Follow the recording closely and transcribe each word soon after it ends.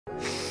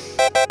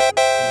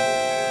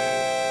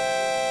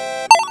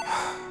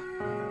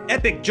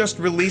Epic just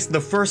released the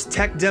first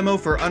tech demo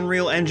for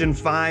Unreal Engine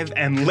 5,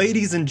 and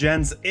ladies and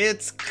gents,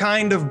 it's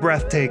kind of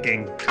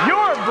breathtaking.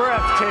 You're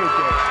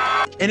breathtaking!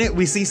 In it,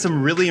 we see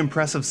some really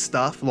impressive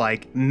stuff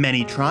like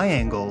many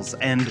triangles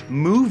and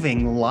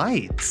moving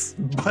lights.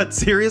 But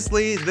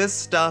seriously, this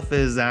stuff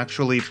is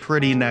actually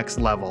pretty next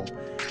level.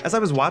 As I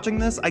was watching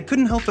this, I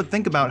couldn't help but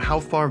think about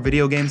how far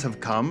video games have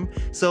come,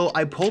 so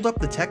I pulled up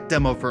the tech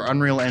demo for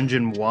Unreal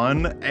Engine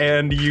 1,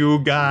 and you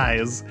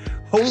guys,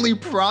 holy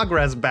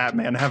progress,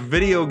 Batman, have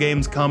video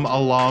games come a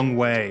long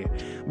way.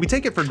 We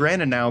take it for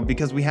granted now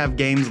because we have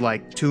games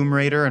like Tomb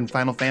Raider and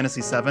Final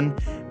Fantasy VII,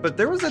 but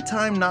there was a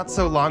time not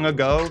so long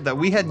ago that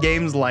we had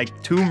games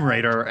like Tomb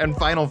Raider and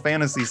Final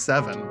Fantasy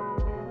VII.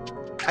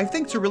 I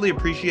think to really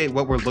appreciate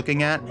what we're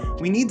looking at,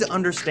 we need to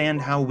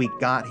understand how we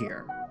got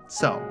here.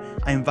 So,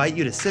 I invite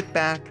you to sit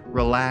back,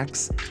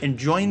 relax, and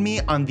join me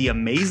on the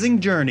amazing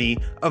journey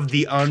of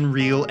the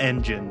Unreal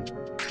Engine.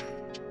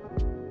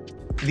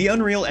 The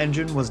Unreal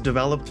Engine was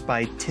developed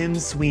by Tim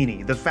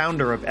Sweeney, the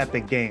founder of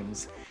Epic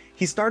Games.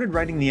 He started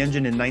writing the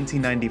engine in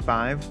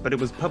 1995, but it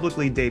was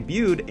publicly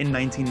debuted in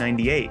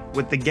 1998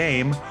 with the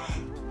game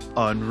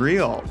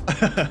Unreal.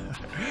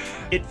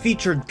 It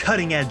featured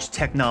cutting-edge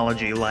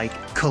technology like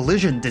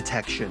collision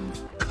detection,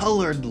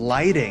 colored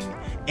lighting,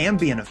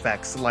 ambient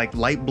effects like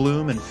light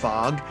bloom and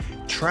fog,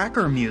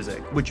 tracker music,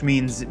 which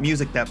means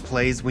music that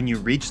plays when you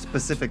reach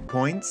specific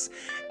points,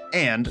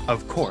 and,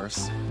 of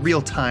course,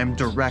 real-time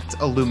direct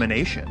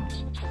illumination.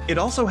 It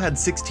also had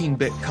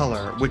 16-bit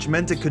color, which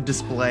meant it could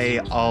display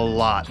a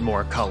lot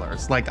more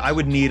colors. Like, I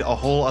would need a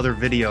whole other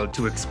video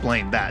to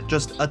explain that,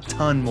 just a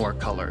ton more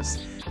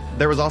colors.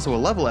 There was also a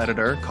level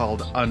editor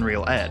called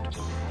Unreal Ed,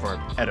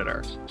 for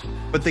editor.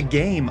 But the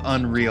game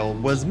Unreal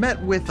was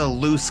met with a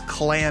loose,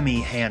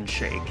 clammy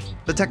handshake.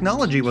 The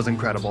technology was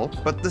incredible,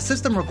 but the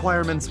system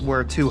requirements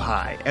were too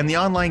high, and the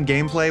online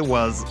gameplay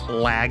was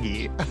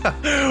laggy.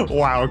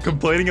 Wow,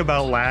 complaining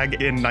about lag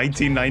in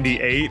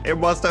 1998, it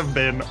must have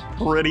been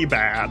pretty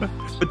bad.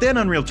 But then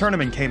Unreal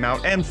Tournament came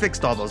out and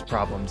fixed all those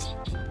problems.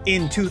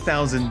 In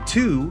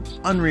 2002,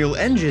 Unreal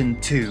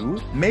Engine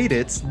 2 made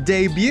its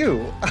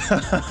debut.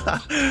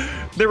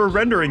 There were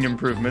rendering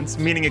improvements,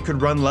 meaning it could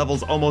run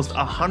levels almost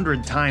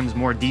 100 times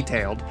more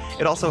detailed.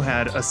 It also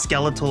had a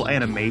skeletal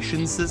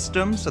animation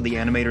system, so the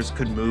animators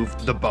could move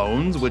the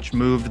bones, which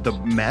moved the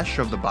mesh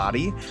of the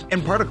body,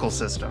 and particle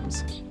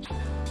systems.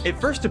 It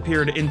first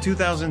appeared in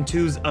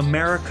 2002's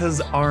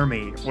America's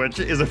Army, which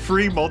is a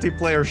free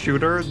multiplayer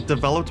shooter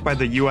developed by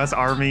the US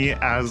Army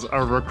as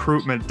a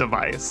recruitment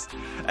device.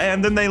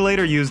 And then they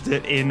later used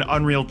it in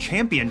Unreal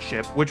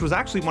Championship, which was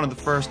actually one of the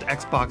first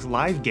Xbox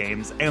Live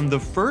games and the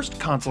first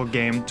console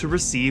game to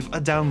receive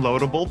a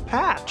downloadable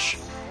patch.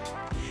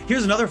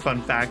 Here's another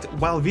fun fact.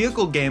 While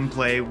vehicle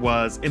gameplay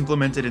was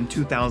implemented in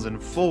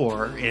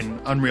 2004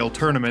 in Unreal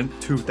Tournament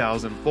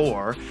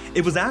 2004,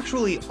 it was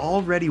actually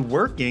already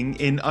working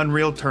in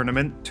Unreal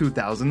Tournament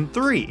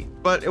 2003,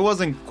 but it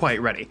wasn't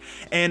quite ready.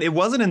 And it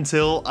wasn't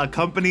until a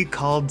company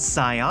called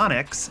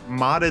Psyonix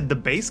modded the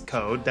base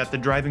code that the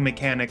driving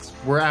mechanics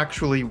were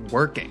actually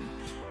working.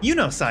 You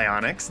know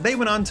Psyonix, they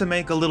went on to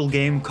make a little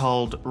game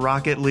called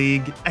Rocket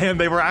League, and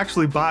they were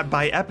actually bought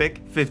by Epic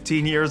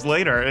 15 years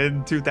later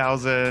in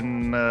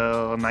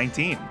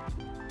 2019.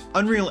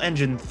 Unreal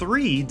Engine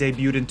 3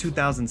 debuted in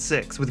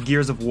 2006 with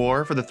Gears of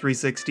War for the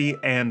 360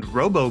 and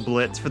Robo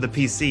Blitz for the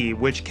PC,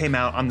 which came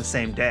out on the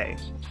same day.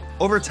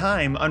 Over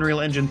time, Unreal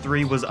Engine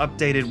 3 was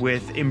updated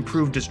with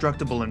improved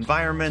destructible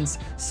environments,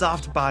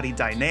 soft body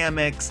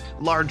dynamics,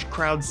 large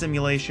crowd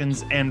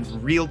simulations, and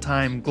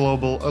real-time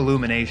global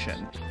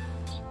illumination.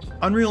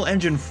 Unreal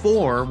Engine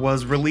 4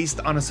 was released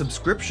on a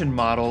subscription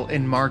model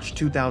in March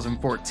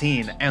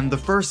 2014, and the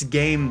first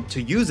game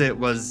to use it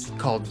was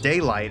called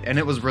Daylight, and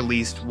it was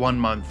released 1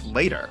 month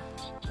later.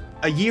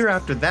 A year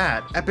after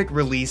that, Epic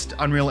released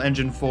Unreal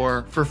Engine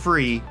 4 for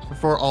free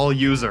for all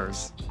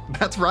users.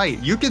 That's right,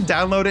 you can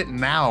download it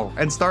now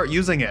and start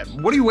using it.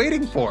 What are you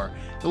waiting for?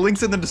 The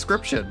link's in the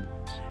description.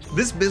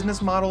 This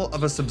business model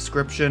of a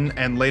subscription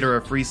and later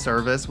a free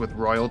service with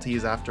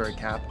royalties after a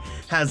cap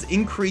has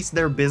increased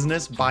their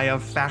business by a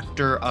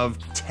factor of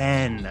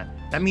 10.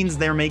 That means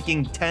they're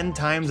making 10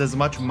 times as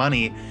much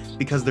money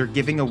because they're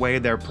giving away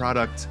their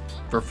product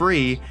for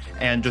free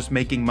and just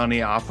making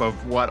money off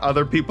of what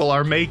other people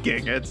are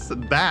making.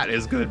 That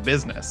is good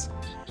business.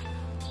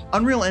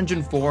 Unreal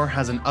Engine 4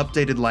 has an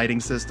updated lighting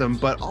system,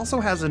 but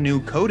also has a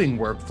new coding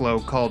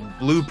workflow called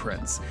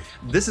Blueprints.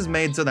 This is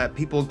made so that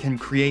people can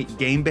create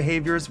game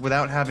behaviors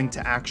without having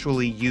to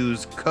actually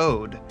use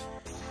code.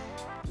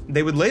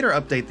 They would later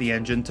update the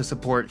engine to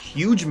support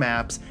huge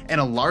maps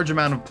and a large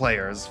amount of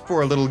players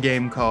for a little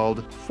game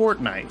called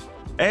Fortnite.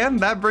 And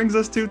that brings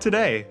us to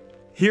today.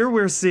 Here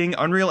we're seeing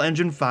Unreal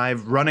Engine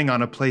 5 running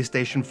on a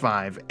PlayStation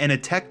 5 and a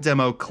tech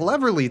demo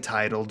cleverly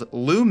titled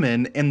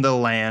Lumen in the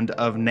Land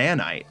of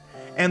Nanite.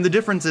 And the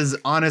difference is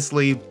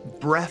honestly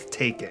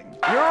breathtaking.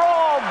 You're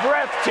all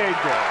breathtaking!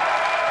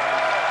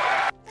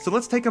 So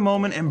let's take a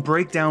moment and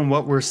break down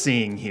what we're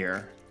seeing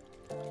here.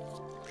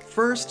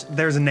 First,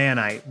 there's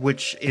Nanite,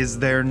 which is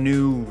their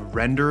new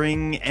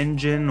rendering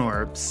engine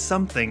or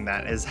something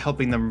that is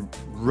helping them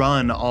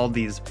run all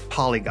these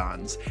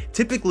polygons.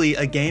 Typically,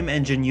 a game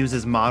engine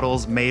uses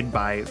models made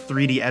by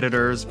 3D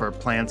editors for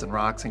plants and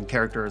rocks and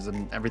characters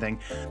and everything,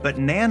 but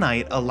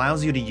Nanite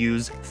allows you to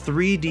use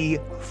 3D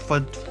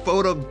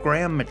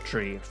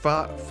photogrammetry.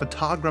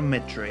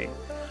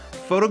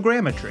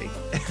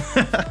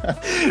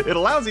 It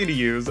allows you to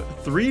use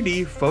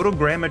 3D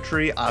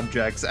photogrammetry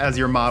objects as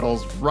your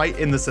models right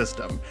in the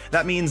system.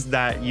 That means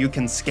that you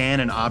can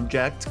scan an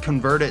object,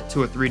 convert it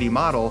to a 3D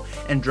model,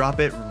 and drop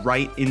it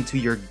right into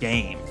your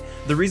game.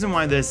 The reason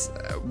why this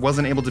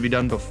wasn't able to be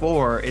done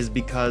before is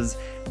because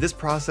this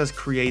process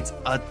creates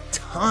a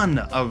ton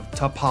of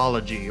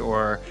topology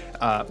or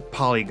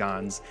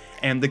polygons,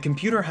 and the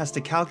computer has to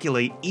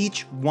calculate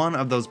each one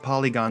of those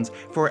polygons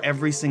for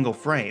every single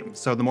frame.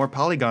 So the more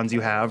polygons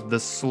you have, the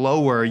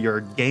slower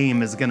your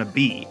game is gonna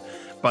be.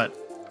 But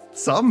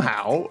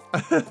somehow,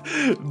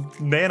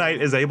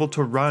 Nanite is able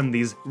to run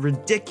these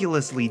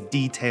ridiculously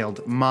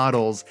detailed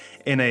models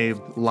in a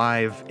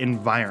live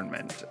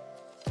environment.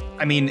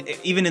 I mean,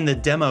 even in the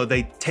demo,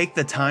 they take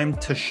the time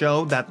to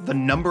show that the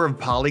number of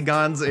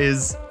polygons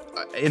is,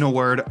 in a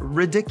word,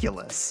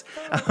 ridiculous.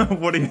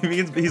 What he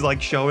means, he's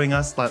like showing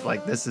us that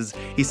like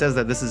he says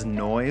that this is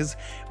noise,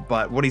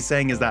 but what he's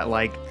saying is that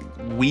like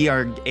we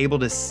are able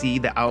to see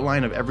the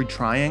outline of every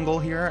triangle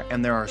here,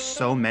 and there are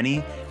so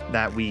many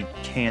that we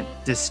can't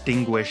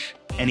distinguish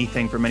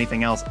anything from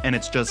anything else, and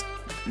it's just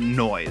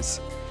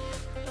noise.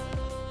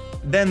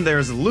 Then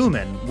there's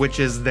Lumen,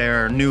 which is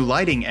their new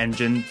lighting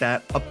engine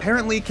that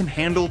apparently can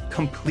handle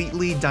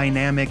completely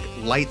dynamic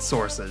light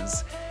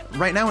sources.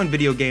 Right now in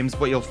video games,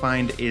 what you'll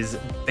find is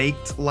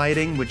baked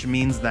lighting, which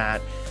means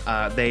that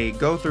they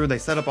go through, they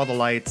set up all the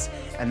lights,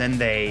 and then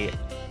they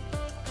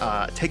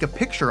take a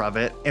picture of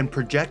it and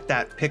project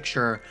that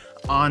picture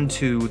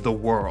onto the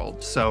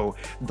world. So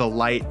the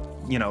light,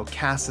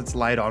 casts its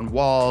light on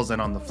walls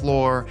and on the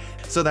floor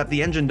so that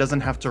the engine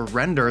doesn't have to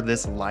render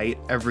this light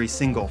every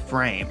single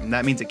frame. And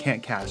that means it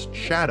can't cast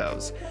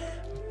shadows.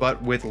 But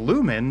with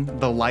Lumen,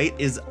 the light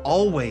is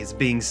always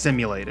being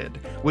simulated,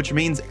 which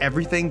means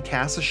everything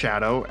casts a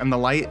shadow and the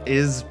light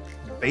is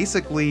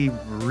basically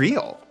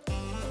real.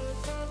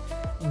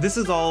 This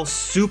is all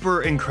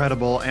super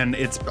incredible, and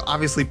it's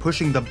obviously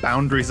pushing the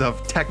boundaries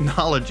of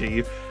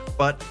technology,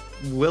 but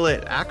will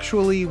it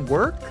actually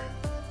work?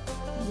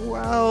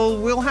 Well,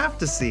 we'll have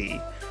to see.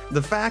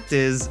 The fact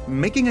is,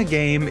 making a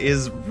game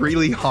is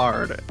really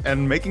hard,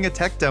 and making a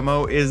tech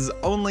demo is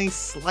only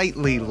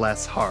slightly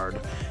less hard.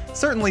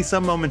 Certainly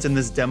some moments in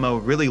this demo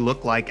really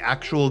look like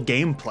actual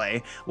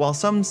gameplay, while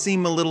some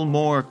seem a little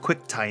more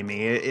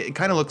quick-timey. It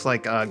kind of looks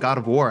like God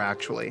of War,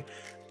 actually.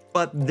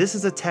 But this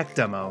is a tech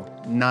demo,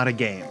 not a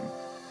game.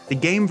 The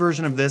game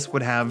version of this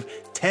would have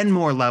 10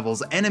 more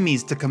levels,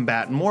 enemies to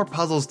combat, more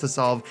puzzles to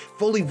solve,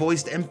 fully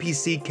voiced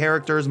NPC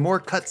characters, more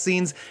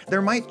cutscenes.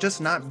 There might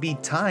just not be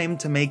time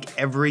to make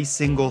every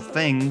single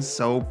thing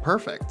so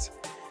perfect.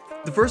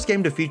 The first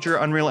game to feature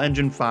Unreal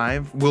Engine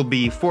 5 will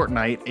be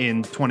Fortnite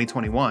in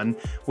 2021,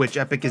 which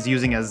Epic is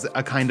using as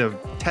a kind of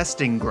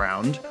testing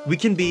ground. We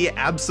can be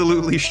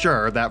absolutely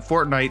sure that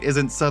Fortnite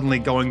isn't suddenly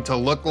going to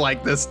look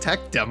like this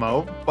tech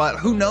demo, but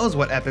who knows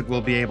what Epic will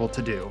be able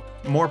to do.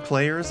 More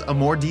players, a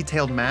more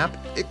detailed map,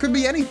 it could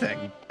be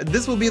anything.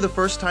 This will be the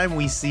first time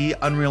we see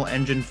Unreal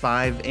Engine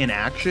 5 in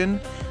action,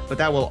 but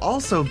that will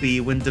also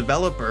be when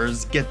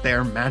developers get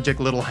their magic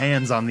little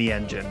hands on the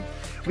engine.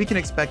 We can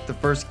expect the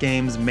first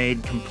games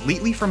made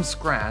completely from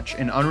scratch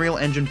in Unreal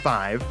Engine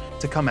 5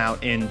 to come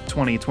out in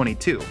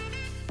 2022.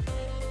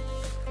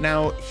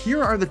 Now,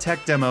 here are the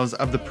tech demos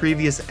of the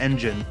previous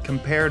engine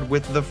compared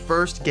with the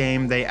first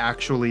game they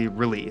actually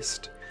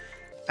released.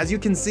 As you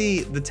can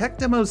see, the tech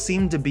demos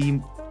seem to be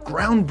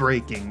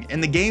groundbreaking,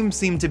 and the game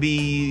seemed to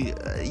be,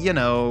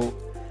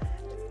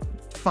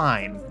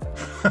 fine.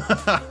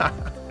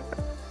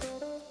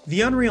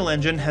 The Unreal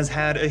Engine has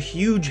had a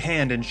huge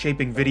hand in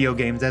shaping video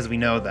games as we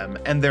know them,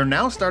 and they're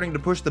now starting to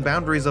push the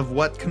boundaries of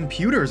what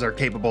computers are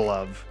capable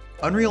of.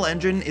 Unreal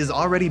Engine is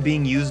already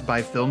being used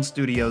by film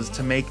studios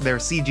to make their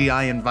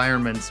CGI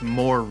environments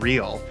more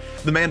real.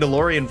 The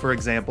Mandalorian, for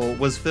example,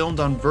 was filmed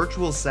on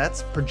virtual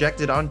sets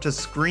projected onto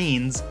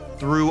screens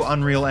through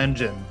Unreal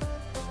Engine.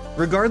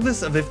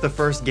 Regardless of if the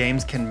first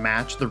games can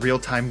match the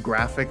real-time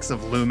graphics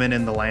of Lumen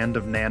in the land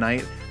of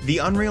Nanite, the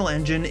Unreal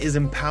Engine is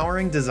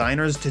empowering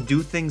designers to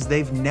do things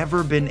they've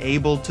never been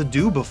able to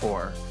do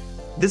before.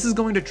 This is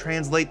going to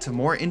translate to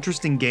more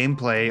interesting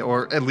gameplay,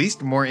 or at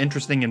least more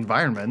interesting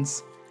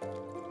environments.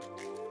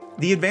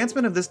 The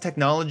advancement of this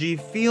technology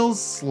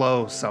feels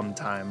slow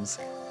sometimes,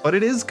 but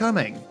it is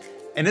coming,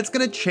 and it's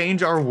going to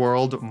change our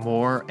world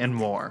more and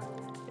more.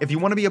 If you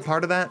want to be a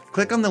part of that,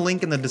 click on the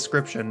link in the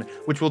description,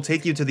 which will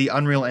take you to the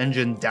Unreal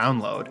Engine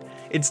download.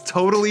 It's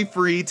totally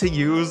free to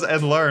use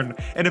and learn,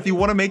 and if you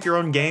want to make your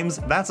own games,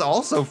 that's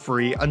also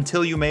free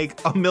until you make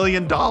 $1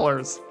 million.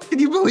 Can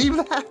you believe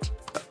that?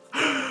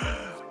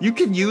 You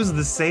can use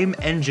the same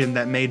engine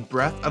that made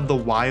Breath of the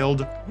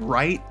Wild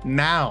right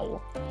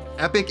now.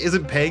 Epic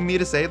isn't paying me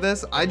to say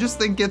this, I just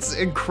think it's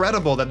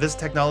incredible that this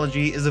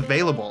technology is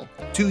available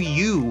to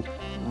you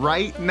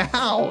right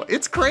now.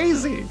 It's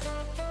crazy.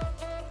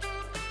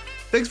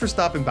 Thanks for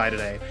stopping by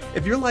today.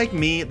 If you're like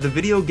me, the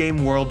video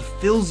game world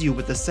fills you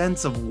with a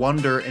sense of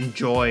wonder and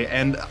joy,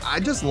 and I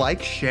just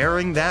like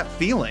sharing that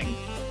feeling.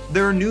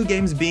 There are new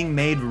games being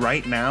made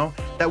right now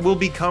that will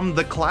become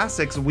the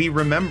classics we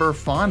remember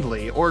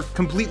fondly, or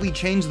completely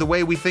change the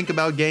way we think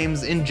about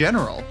games in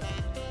general.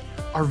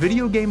 Are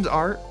video games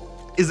art?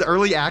 Is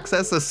early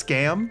access a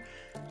scam?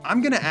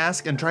 I'm gonna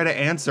ask and try to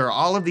answer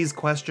all of these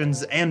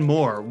questions and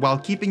more while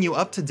keeping you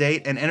up to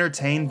date and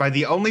entertained by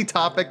the only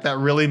topic that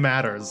really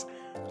matters: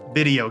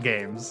 video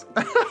games.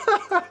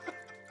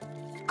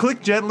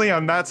 Click gently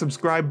on that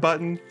subscribe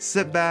button,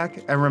 sit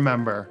back, and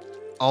remember,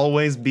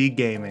 always be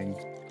gaming.